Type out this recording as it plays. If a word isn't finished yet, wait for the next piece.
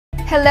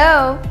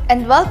Hello,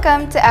 and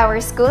welcome to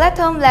our School at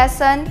Home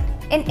lesson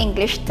in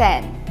English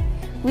 10.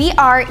 We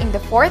are in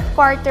the fourth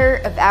quarter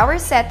of our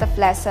set of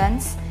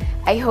lessons.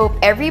 I hope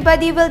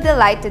everybody will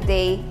delight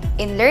today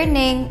in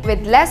learning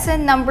with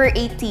lesson number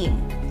 18.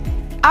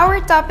 Our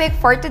topic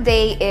for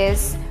today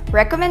is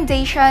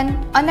recommendation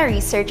on a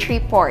research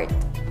report.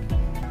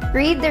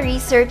 Read the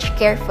research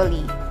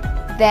carefully.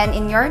 Then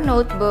in your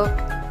notebook,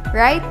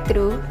 write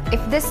true if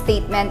the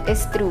statement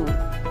is true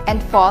and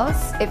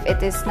false if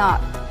it is not.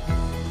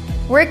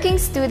 Working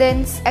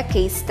Students, a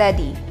case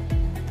study.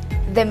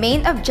 The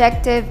main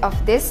objective of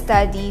this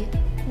study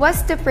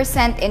was to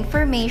present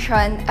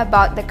information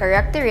about the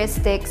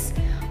characteristics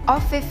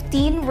of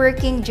 15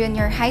 working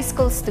junior high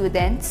school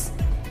students,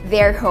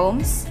 their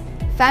homes,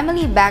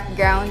 family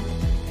background,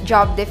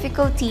 job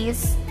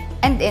difficulties,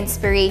 and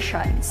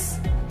inspirations.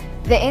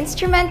 The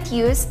instrument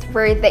used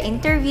were the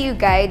interview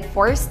guide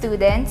for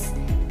students,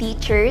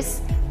 teachers,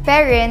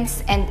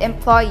 parents, and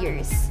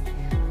employers.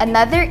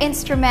 Another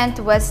instrument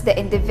was the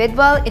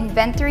individual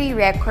inventory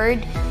record,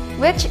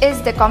 which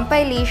is the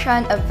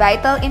compilation of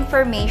vital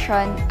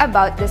information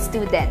about the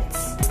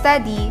students.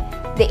 Study,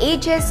 the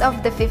ages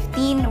of the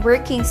 15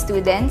 working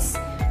students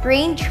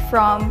range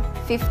from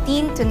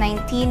 15 to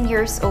 19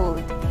 years old.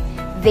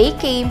 They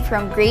came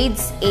from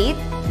grades 8,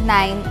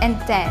 9, and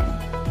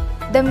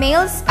 10. The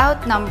males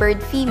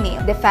outnumbered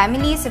female. The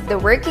families of the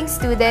working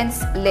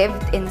students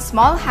lived in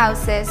small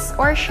houses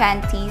or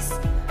shanties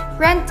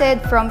rented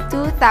from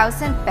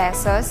 2,000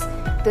 pesos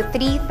to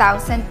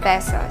 3,000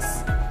 pesos.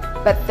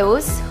 But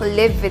those who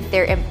lived with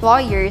their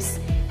employers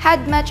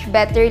had much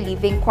better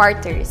living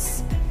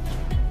quarters.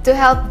 To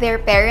help their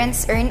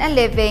parents earn a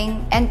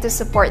living and to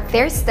support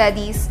their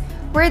studies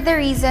were the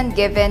reason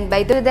given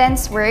by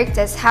students worked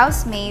as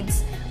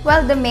housemaids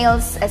while the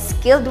males as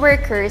skilled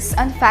workers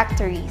on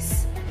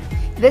factories.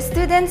 The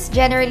students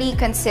generally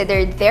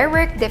considered their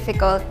work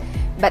difficult,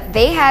 but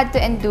they had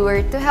to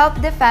endure to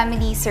help the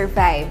family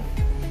survive.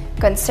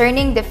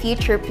 Concerning the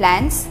future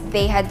plans,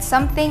 they had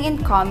something in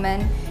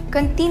common: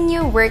 continue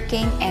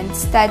working and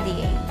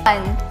studying.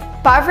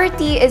 1.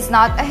 Poverty is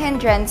not a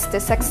hindrance to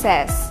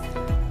success.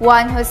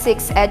 One who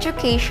seeks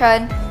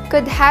education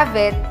could have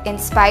it in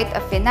spite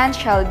of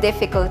financial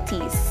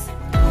difficulties.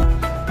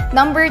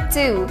 Number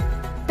 2.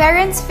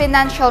 Parents'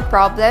 financial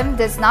problem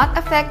does not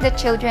affect the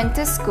children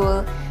to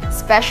school,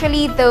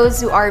 especially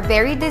those who are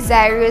very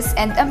desirous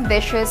and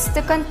ambitious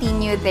to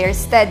continue their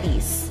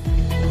studies.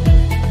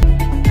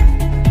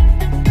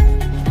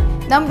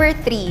 Number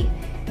 3.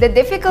 The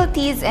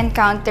difficulties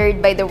encountered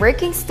by the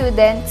working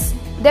students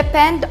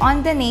depend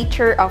on the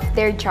nature of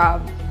their job.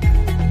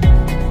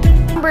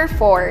 Number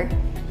 4.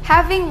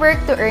 Having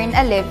work to earn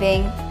a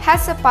living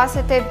has a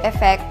positive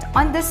effect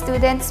on the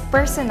student's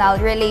personal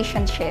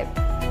relationship.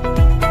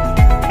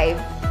 5.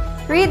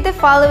 Read the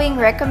following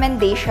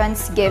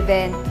recommendations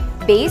given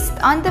based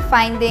on the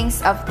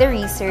findings of the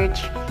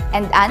research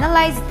and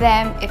analyze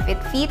them if it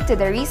fit to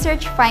the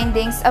research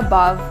findings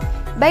above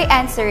by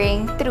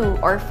answering true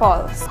or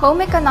false.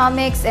 Home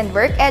economics and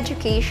work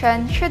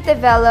education should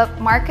develop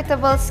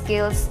marketable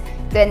skills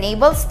to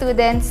enable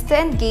students to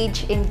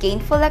engage in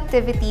gainful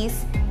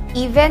activities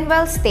even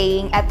while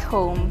staying at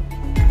home.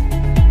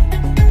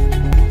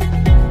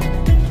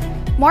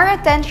 More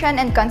attention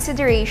and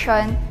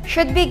consideration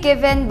should be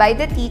given by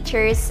the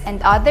teachers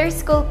and other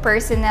school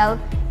personnel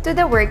to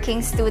the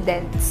working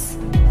students.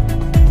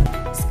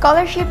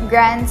 Scholarship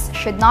grants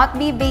should not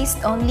be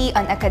based only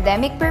on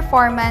academic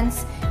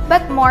performance,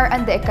 but more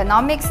on the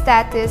economic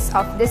status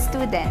of the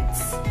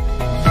students.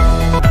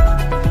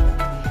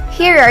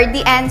 Here are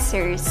the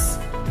answers.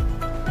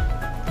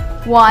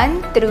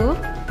 1. True.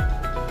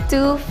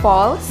 2.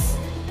 False.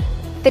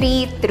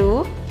 3.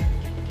 True.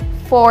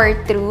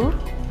 4. True.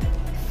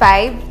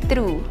 5.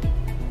 True.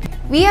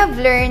 We have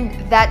learned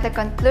that the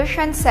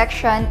conclusion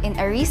section in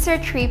a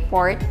research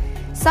report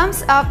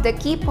sums up the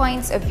key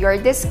points of your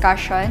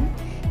discussion,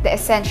 the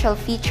essential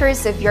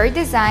features of your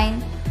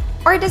design,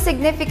 or the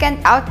significant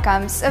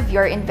outcomes of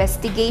your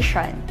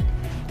investigation.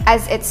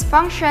 As its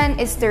function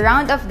is to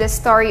round off the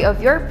story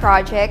of your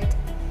project,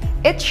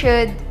 it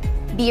should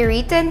be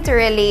written to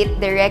relate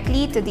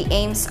directly to the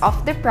aims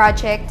of the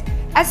project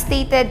as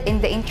stated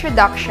in the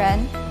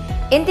introduction,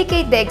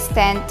 indicate the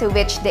extent to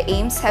which the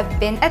aims have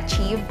been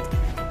achieved,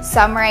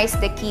 summarize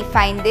the key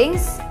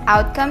findings,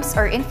 outcomes,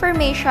 or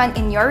information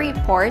in your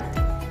report,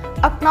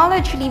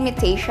 acknowledge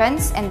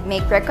limitations and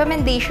make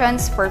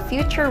recommendations for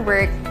future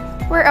work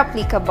where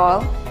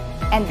applicable,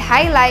 and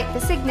highlight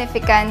the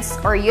significance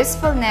or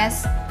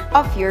usefulness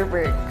of your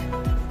work.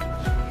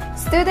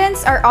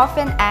 Students are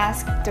often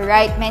asked to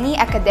write many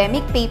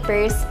academic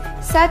papers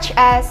such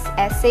as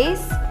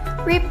essays,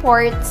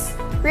 reports,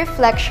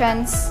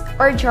 reflections,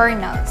 or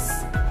journals.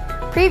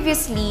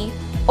 Previously,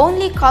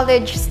 only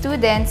college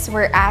students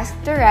were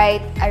asked to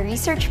write a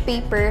research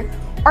paper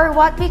or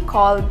what we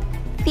called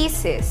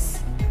thesis.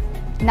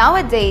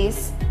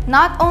 Nowadays,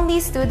 not only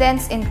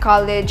students in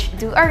college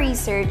do a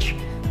research,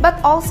 but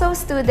also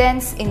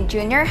students in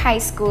junior high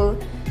school,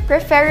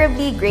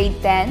 preferably grade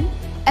 10,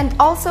 and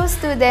also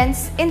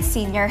students in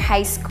senior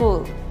high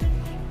school.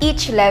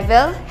 Each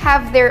level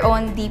have their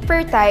own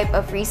deeper type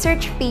of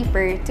research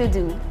paper to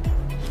do.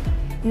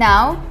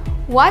 Now,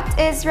 what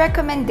is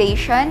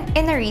recommendation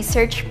in a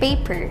research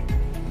paper?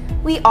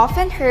 We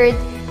often heard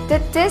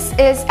that this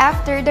is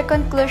after the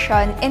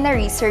conclusion in a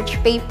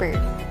research paper.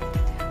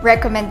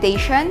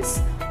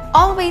 Recommendations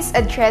always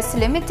address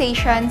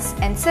limitations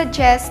and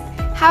suggest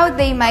how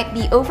they might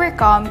be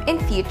overcome in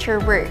future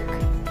work.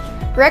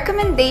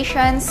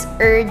 Recommendations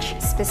urge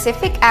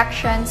specific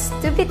actions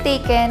to be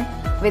taken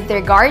with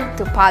regard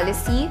to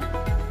policy,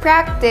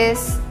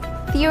 practice,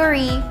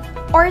 theory,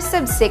 or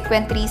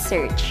subsequent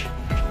research.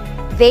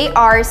 They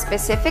are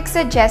specific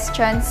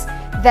suggestions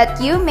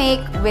that you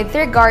make with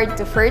regard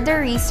to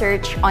further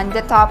research on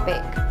the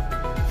topic.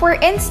 For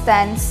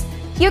instance,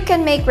 you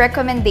can make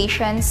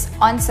recommendations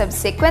on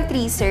subsequent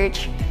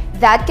research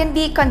that can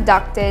be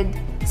conducted,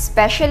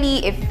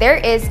 especially if there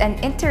is an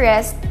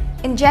interest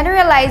in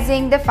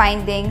generalizing the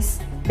findings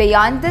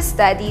beyond the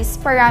study's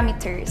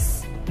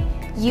parameters.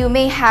 You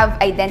may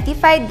have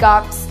identified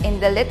gaps in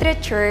the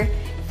literature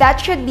that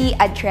should be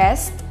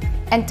addressed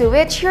and to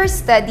which your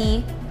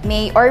study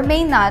may or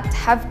may not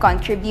have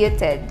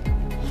contributed.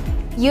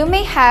 You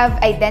may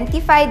have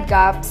identified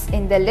gaps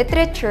in the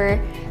literature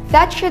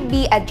that should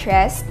be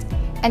addressed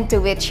and to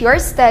which your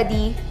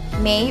study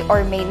may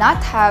or may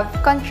not have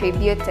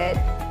contributed.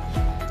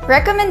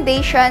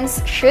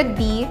 Recommendations should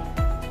be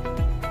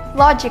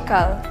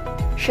logical,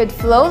 should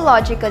flow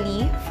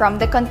logically from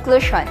the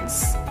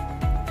conclusions.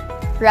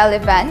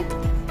 Relevant,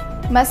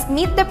 must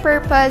meet the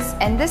purpose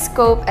and the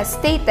scope as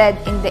stated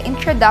in the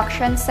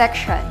introduction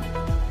section.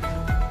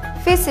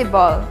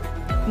 Feasible,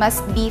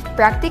 must be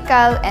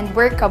practical and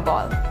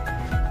workable.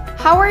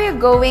 How are you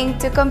going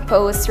to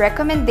compose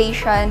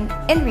recommendation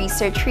in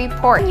research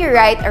report? When you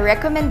write a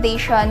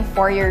recommendation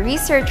for your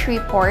research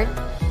report,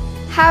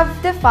 have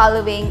the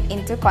following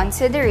into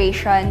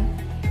consideration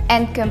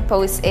and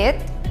compose it.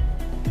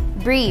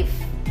 Brief.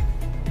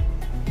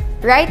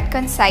 Write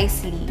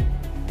concisely.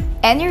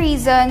 Any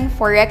reason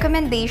for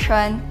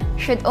recommendation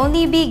should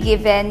only be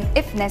given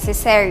if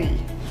necessary.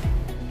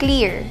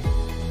 Clear.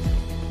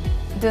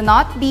 Do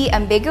not be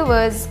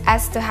ambiguous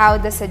as to how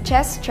the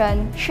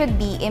suggestion should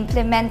be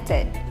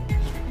implemented.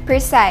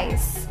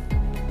 Precise.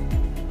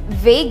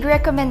 Vague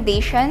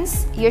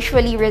recommendations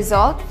usually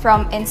result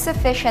from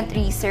insufficient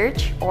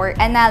research or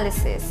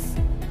analysis.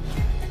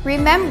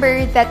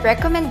 Remember that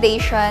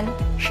recommendation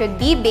should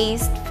be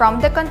based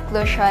from the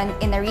conclusion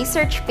in a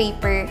research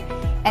paper,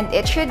 and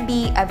it should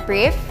be a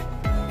brief,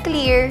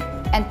 clear,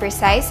 and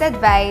precise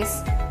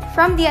advice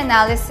from the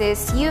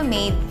analysis you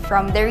made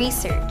from the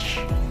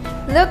research.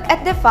 Look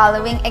at the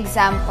following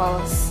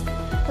examples.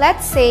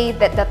 Let's say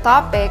that the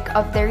topic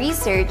of the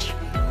research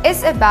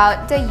is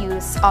about the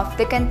use of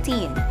the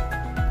canteen.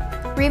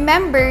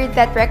 Remember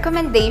that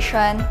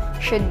recommendation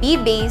should be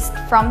based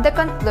from the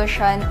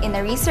conclusion in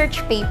a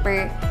research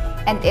paper,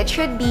 and it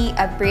should be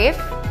a brief,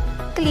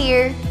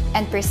 clear,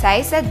 and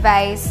precise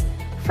advice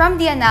from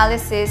the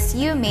analysis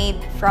you made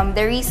from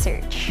the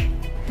research.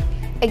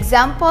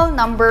 Example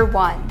number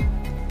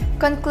 1.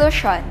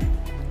 Conclusion: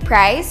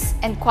 price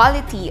and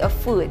quality of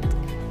food.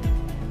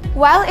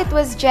 While it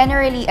was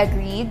generally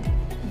agreed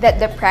that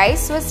the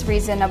price was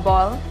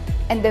reasonable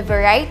and the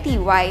variety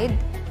wide,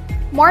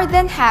 more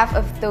than half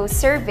of those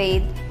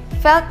surveyed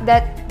felt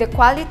that the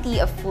quality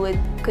of food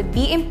could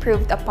be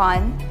improved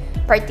upon,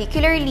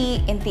 particularly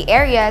in the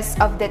areas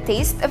of the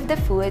taste of the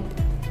food,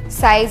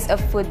 size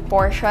of food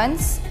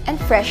portions, and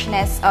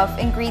freshness of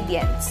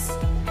ingredients.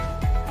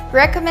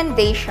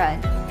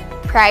 Recommendation: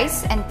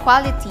 price and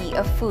quality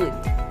of food.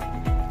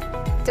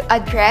 To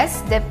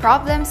address the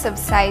problems of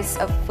size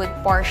of food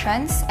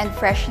portions and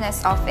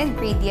freshness of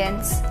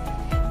ingredients,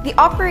 the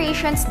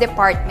operations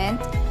department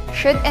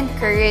should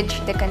encourage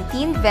the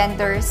canteen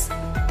vendors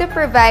to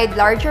provide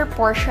larger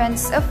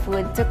portions of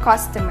food to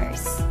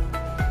customers.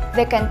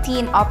 The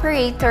canteen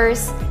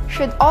operators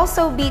should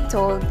also be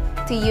told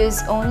to use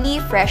only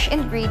fresh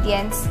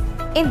ingredients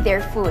in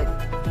their food.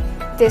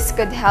 This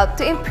could help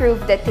to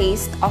improve the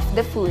taste of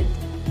the food.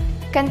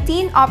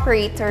 Canteen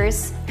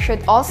operators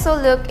should also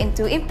look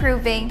into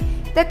improving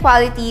the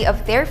quality of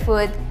their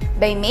food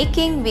by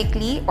making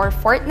weekly or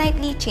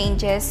fortnightly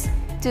changes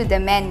to the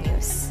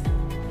menus.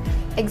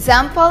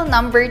 Example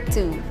number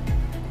 2.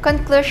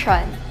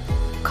 Conclusion: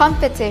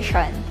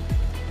 competition.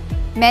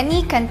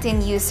 Many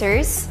canteen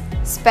users,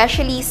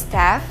 especially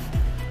staff,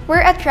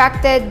 were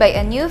attracted by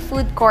a new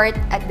food court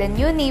at the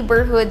new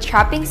neighborhood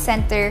shopping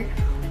center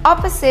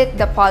opposite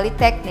the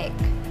Polytechnic.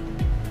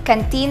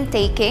 Canteen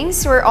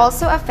takings were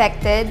also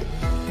affected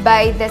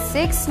by the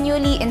 6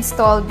 newly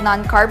installed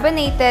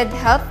non-carbonated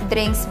health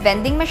drinks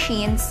vending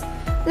machines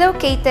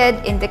located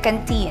in the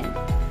canteen.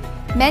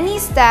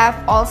 Many staff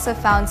also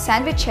found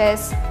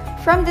sandwiches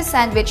from the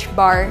sandwich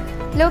bar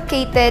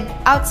located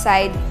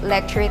outside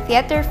Lecture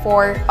Theater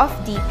 4 of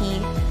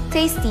DP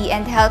tasty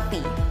and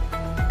healthy.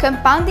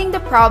 Compounding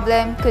the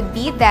problem could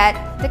be that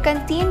the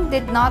canteen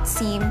did not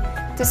seem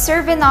to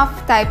serve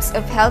enough types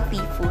of healthy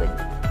food.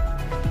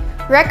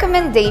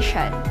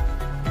 Recommendation: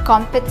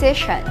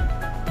 Competition.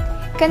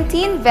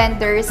 Canteen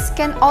vendors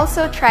can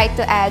also try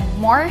to add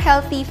more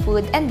healthy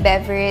food and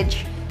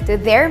beverage to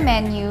their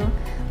menu,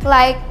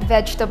 like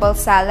vegetable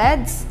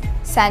salads,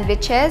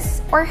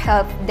 sandwiches, or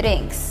health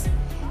drinks.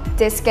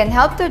 This can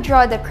help to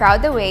draw the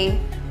crowd away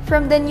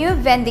from the new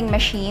vending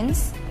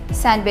machines,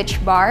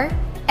 sandwich bar,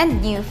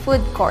 and new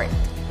food court.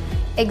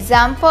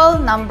 Example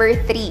number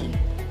 3.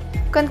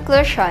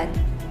 Conclusion.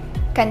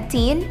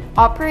 Canteen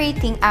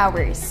operating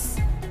hours.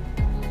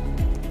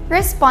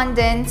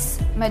 Respondents,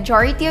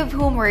 majority of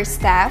whom were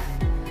staff,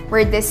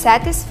 were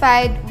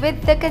dissatisfied with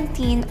the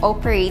canteen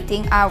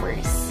operating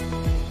hours.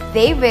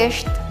 They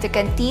wished the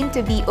canteen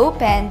to be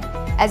opened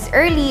as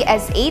early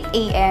as 8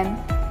 a.m.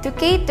 to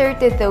cater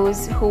to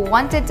those who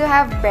wanted to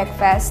have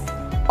breakfast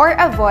or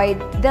avoid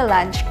the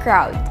lunch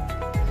crowd.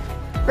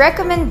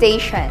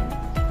 Recommendation.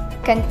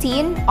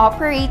 Canteen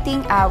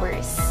operating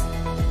hours.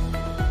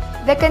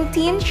 The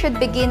canteen should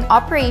begin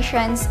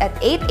operations at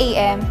 8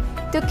 a.m.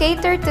 to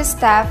cater to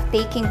staff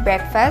taking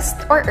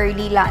breakfast or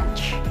early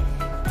lunch.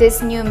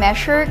 This new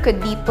measure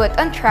could be put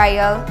on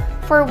trial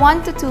for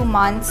 1 to 2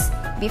 months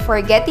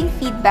before getting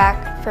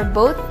feedback from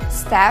both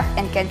staff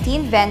and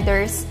canteen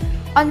vendors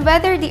on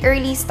whether the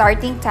early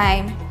starting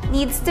time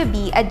needs to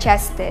be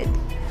adjusted.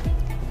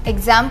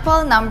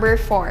 Example number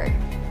 4.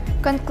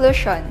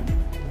 Conclusion.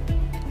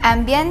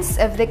 Ambience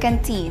of the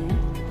canteen.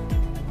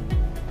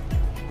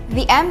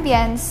 The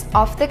ambience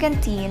of the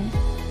canteen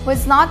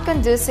was not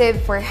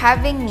conducive for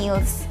having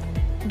meals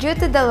due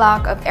to the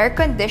lack of air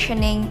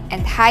conditioning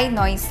and high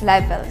noise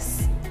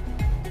levels.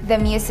 The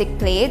music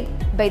played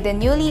by the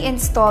newly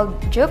installed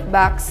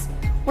jukebox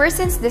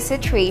worsens the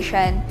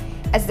situation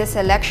as the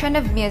selection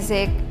of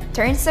music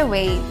turns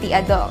away the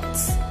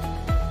adults.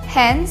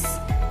 Hence,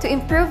 to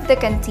improve the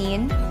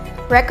canteen,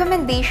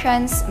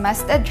 recommendations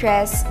must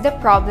address the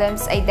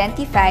problems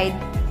identified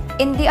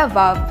in the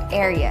above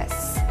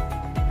areas.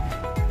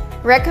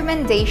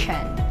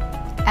 Recommendation.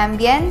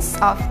 Ambience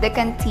of the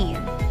canteen.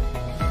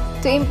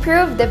 To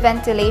improve the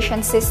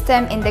ventilation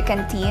system in the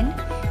canteen,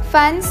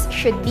 fans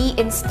should be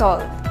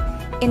installed.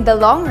 In the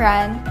long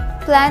run,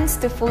 plans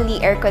to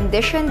fully air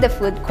condition the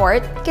food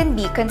court can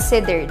be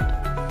considered.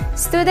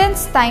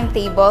 Students'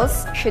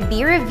 timetables should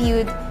be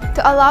reviewed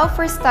to allow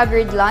for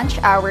staggered lunch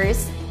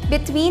hours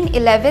between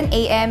 11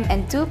 a.m.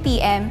 and 2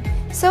 p.m.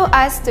 so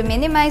as to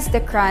minimize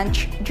the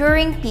crunch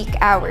during peak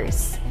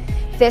hours.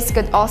 This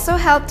could also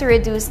help to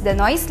reduce the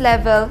noise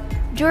level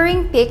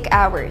during peak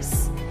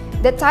hours.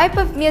 The type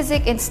of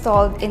music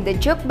installed in the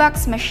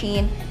jukebox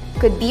machine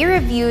could be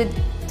reviewed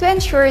to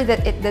ensure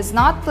that it does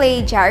not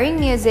play jarring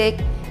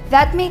music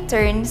that may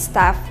turn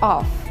staff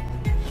off.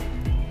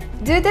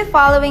 Do the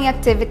following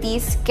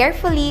activities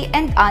carefully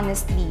and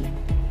honestly.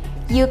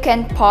 You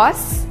can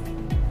pause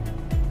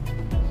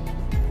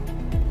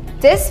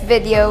this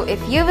video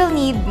if you will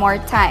need more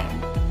time.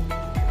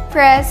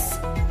 Press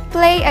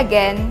play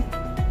again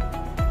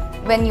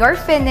when you're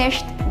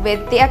finished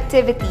with the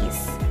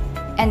activities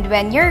and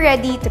when you're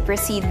ready to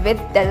proceed with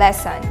the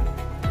lesson.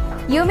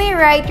 You may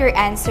write your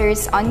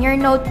answers on your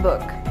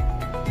notebook.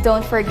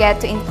 Don't forget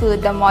to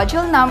include the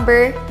module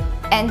number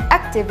and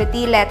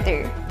activity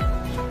letter.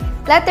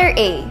 Letter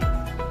A.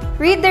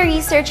 Read the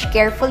research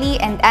carefully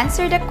and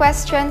answer the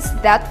questions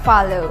that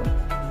follow.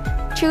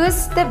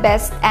 Choose the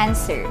best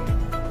answer.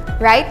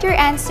 Write your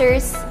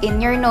answers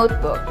in your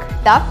notebook.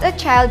 Adopt a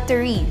child to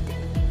read.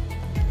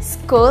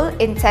 School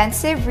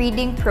Intensive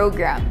Reading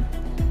Program.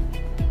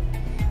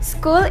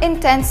 School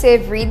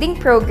Intensive Reading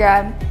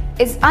Program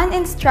is an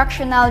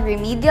instructional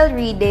remedial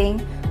reading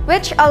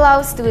which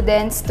allows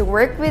students to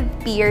work with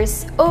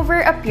peers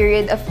over a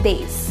period of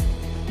days.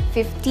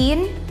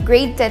 15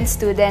 grade 10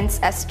 students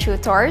as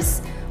tutors,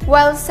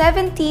 while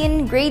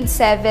 17 grade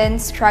 7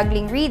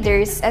 struggling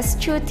readers as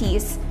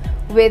tutees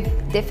with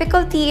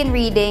difficulty in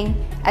reading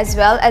as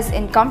well as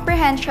in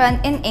comprehension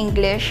in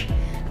English,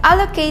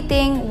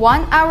 allocating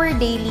 1 hour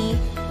daily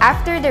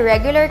after the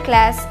regular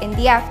class in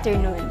the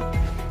afternoon.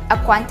 A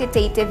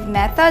quantitative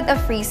method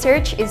of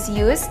research is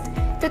used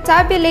to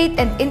tabulate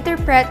and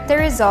interpret the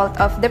result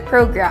of the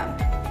program.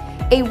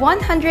 A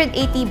 180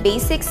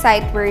 basic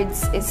sight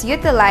words is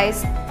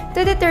utilized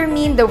to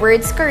determine the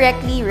words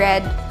correctly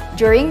read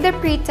during the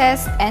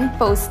pre-test and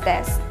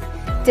post-test.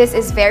 This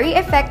is very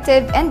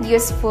effective and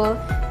useful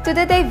to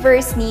the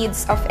diverse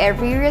needs of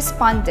every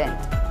respondent.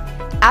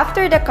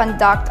 After the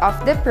conduct of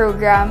the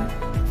program,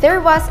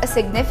 there was a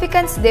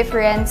significant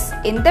difference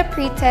in the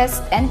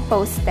pre-test and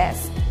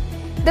post-test.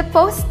 The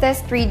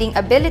post-test reading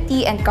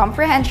ability and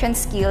comprehension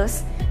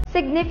skills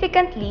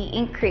significantly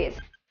increased.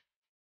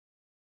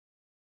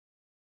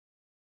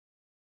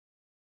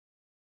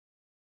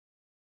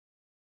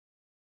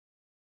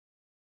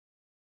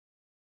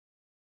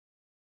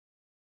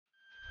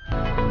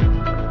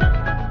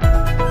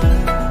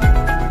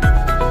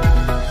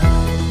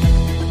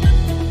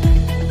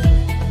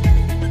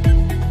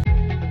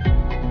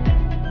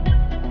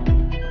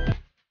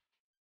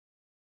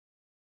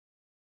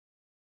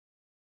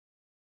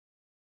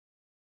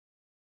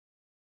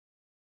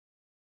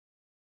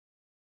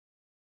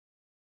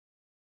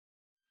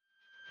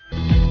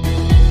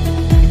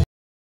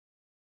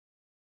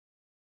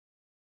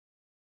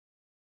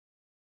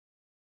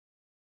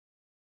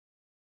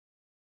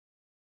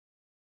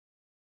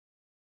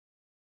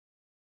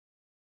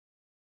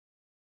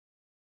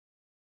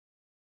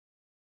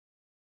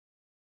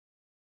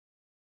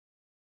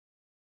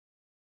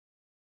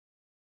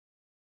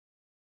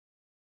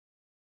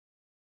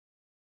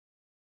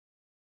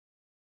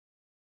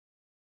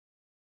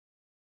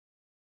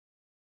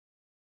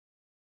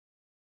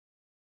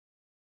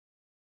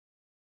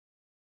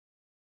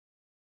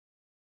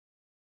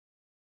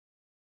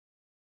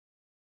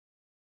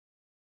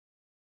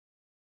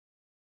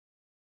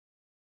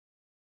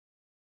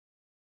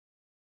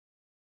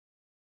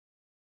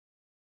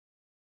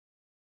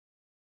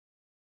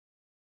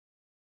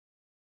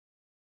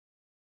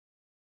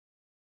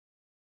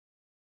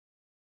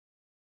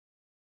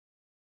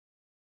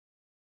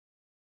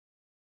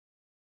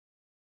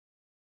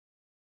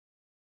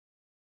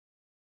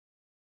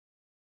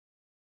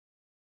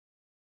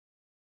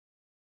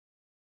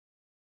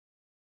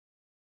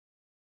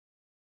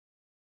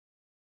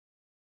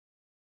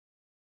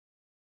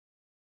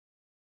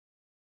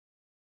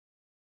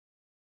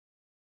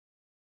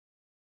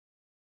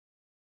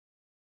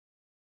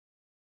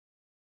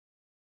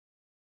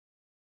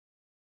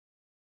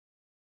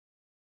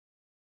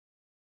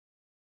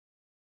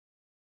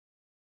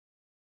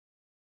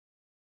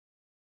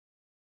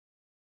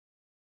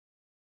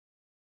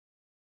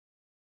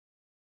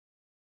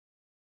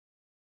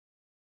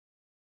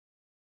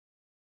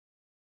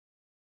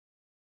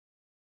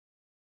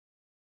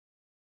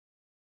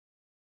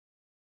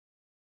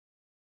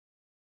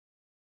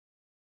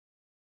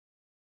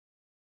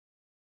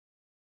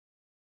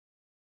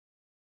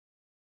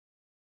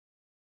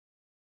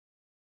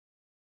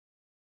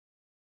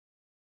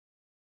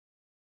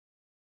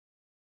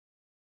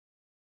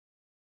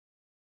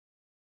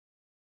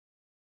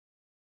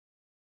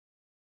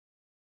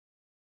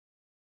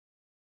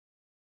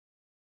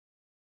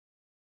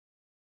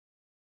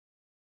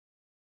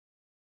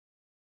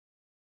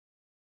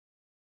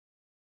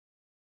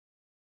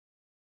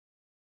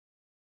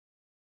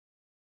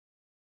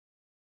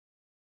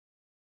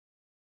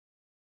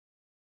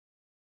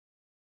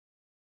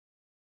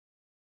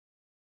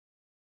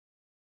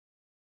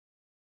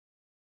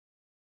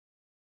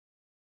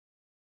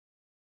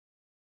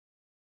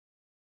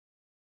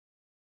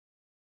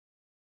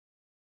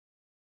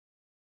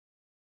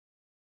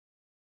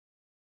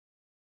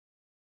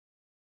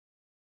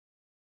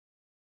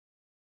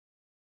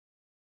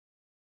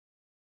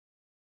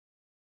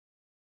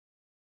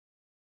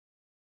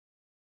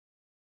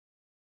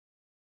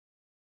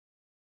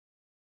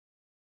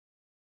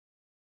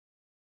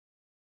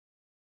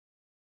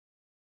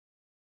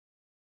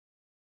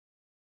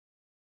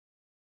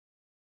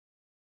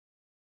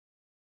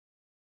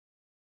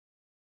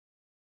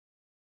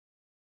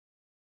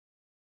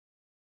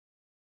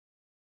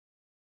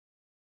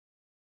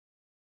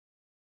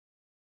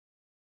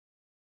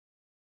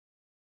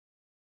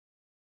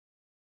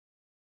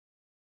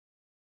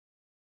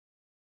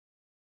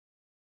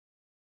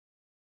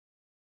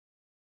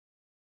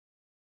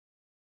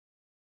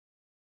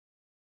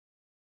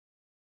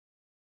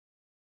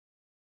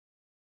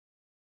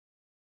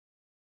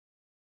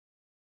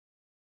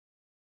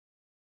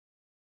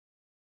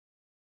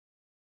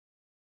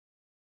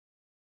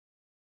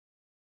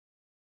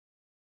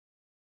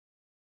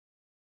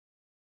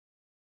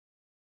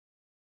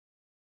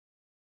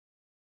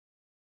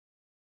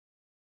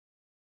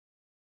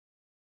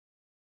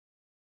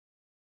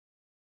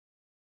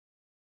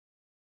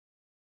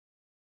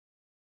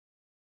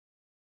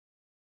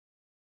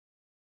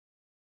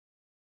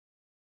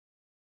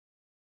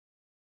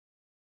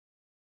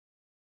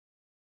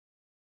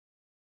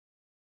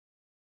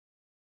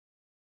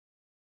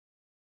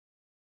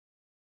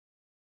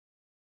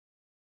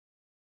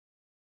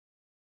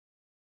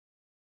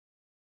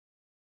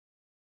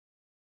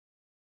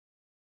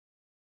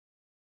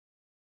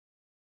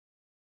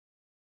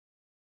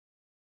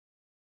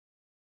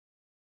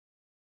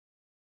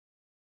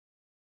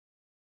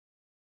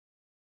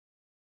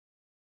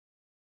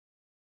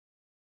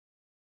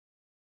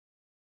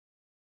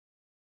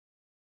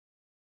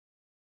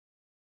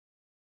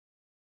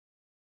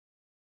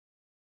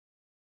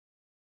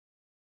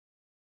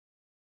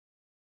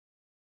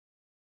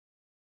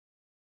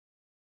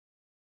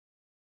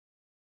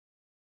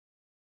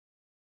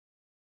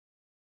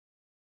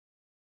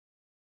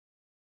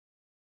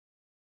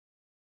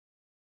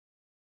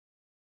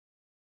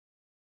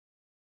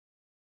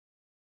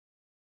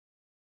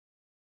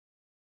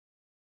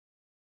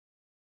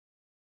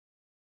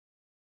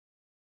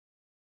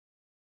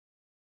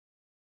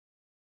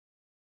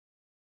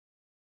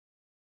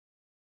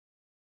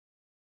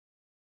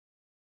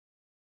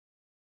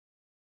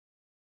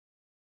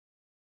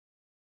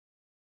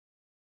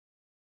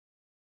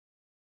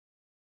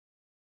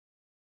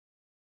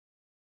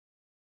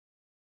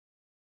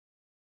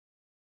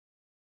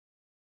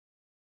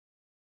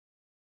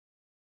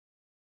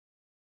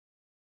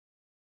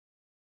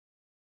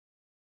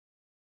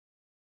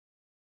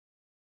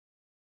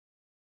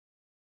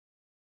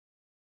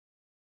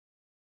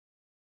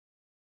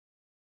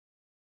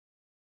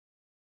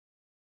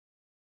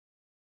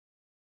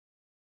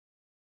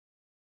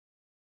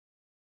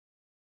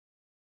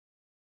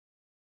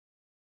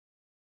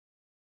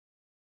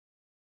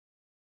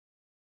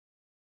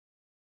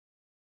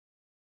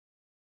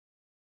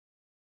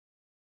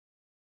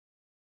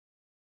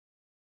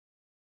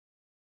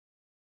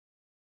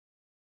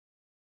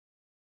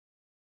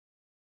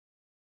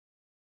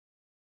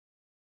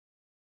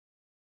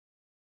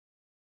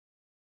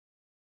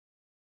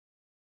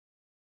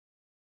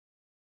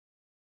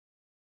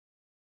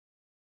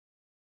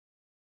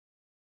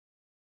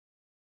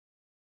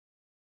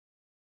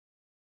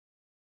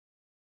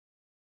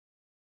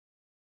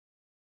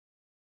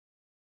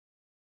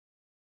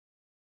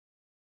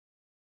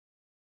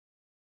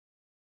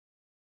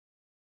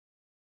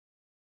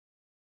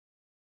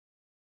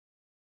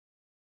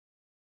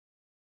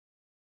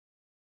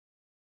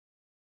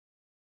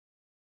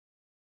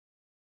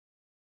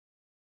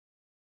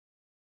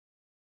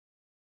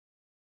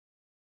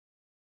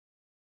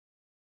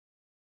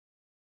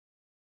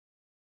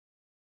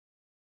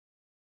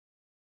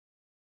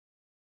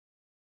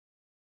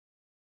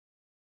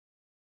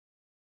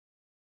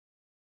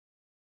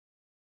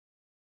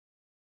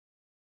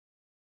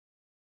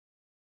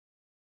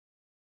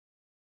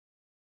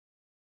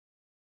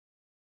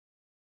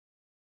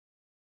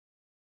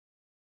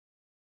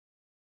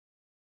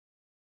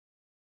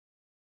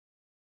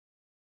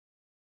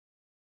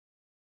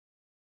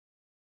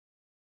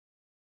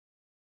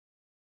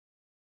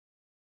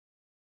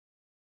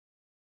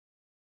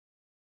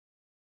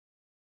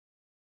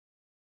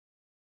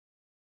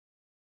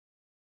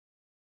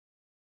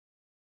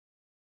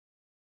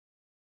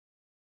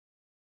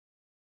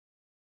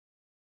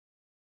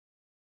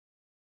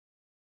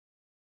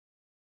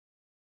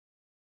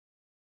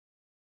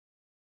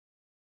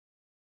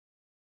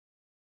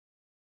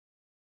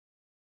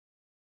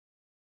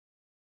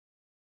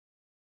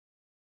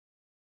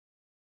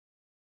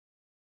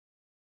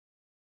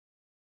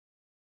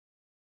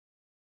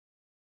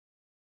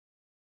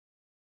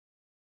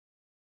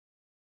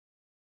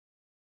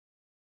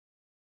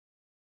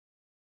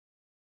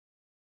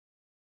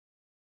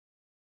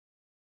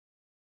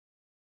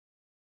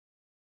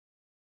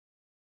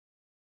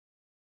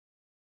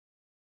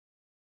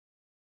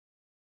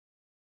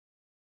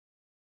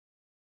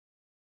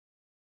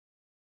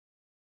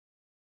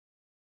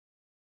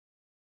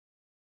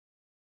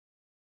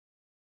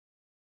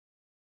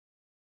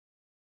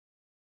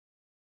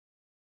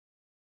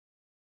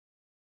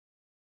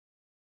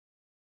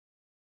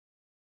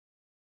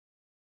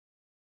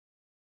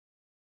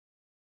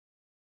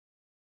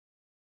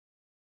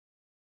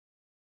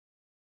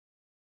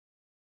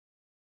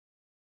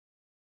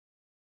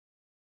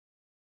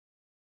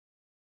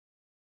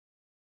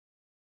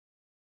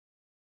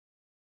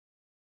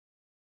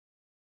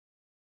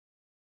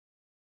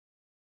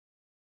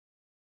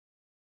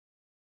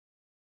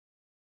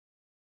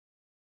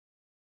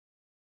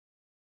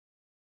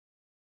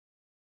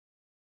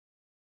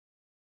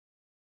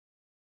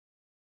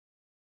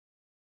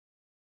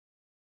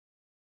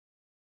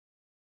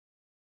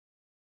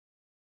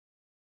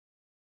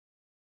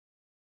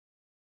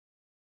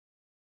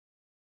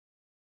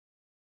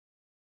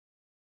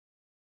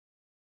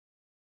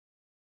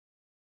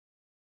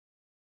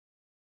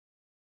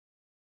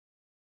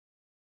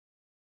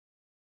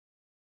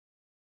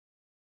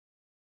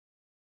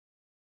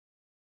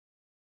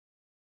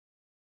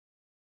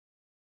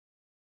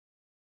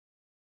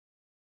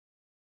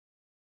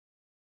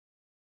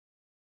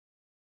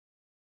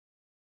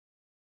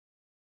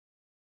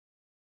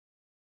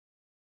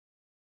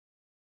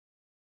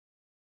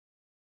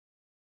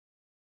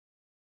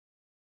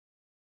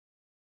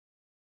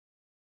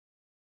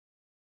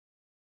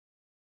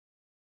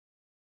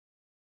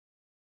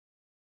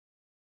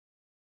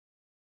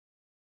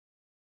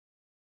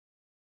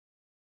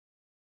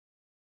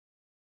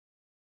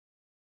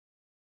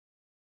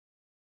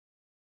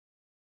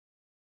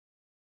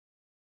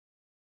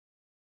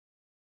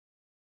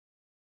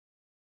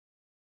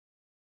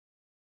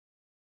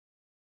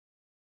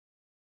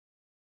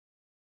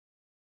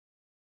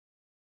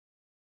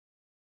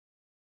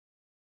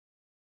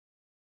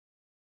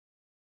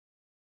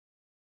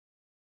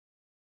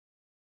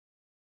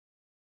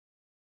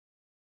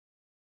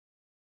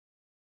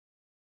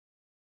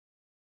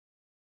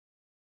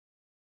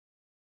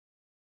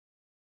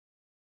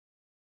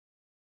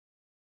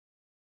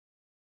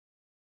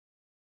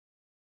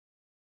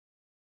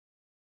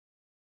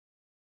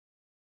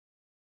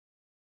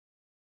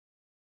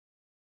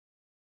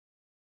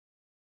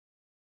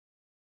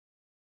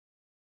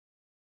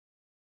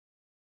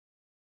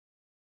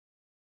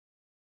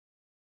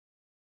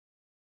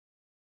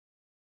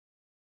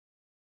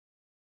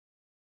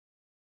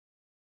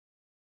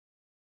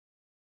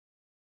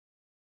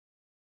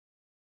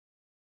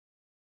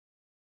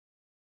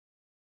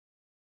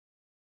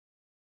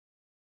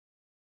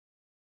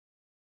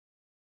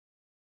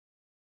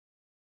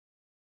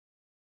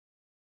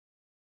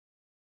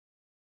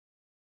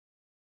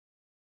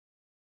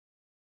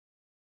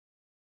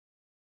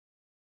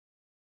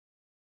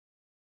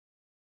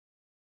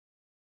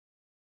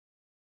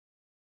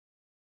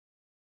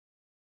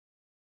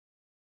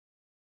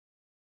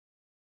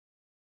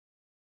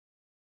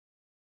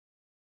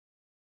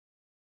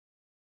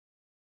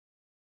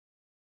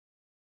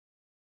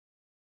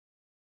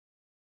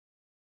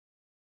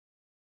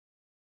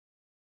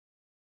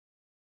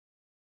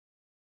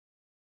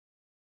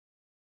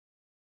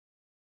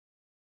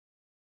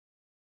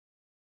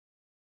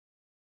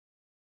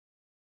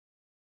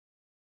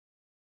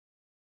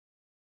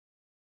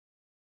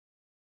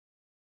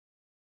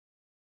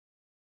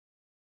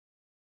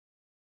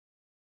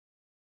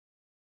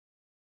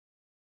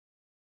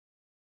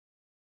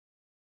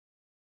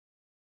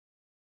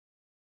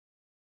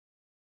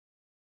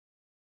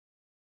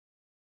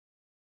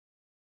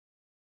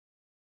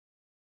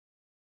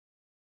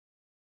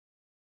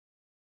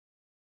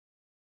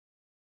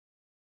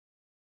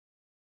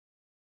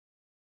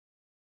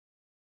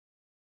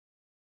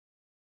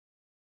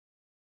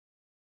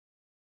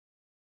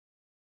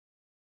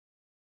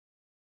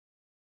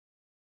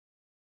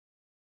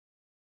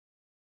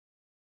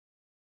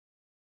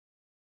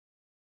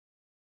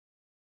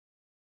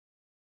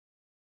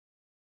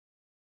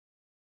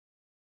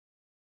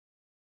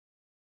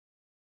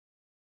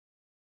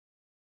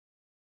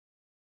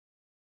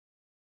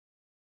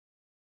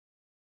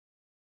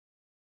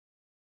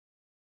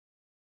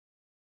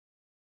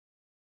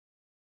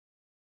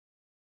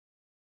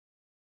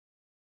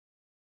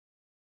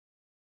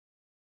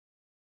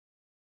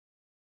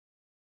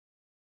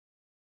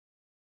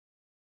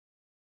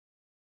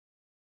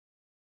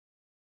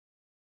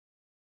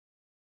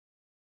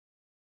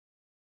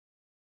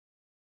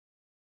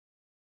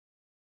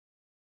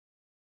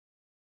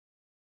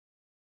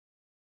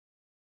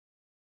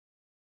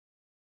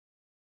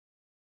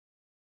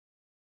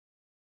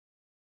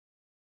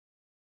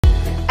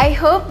 I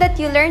hope that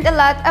you learned a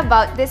lot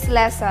about this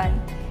lesson.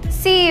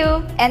 See you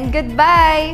and goodbye!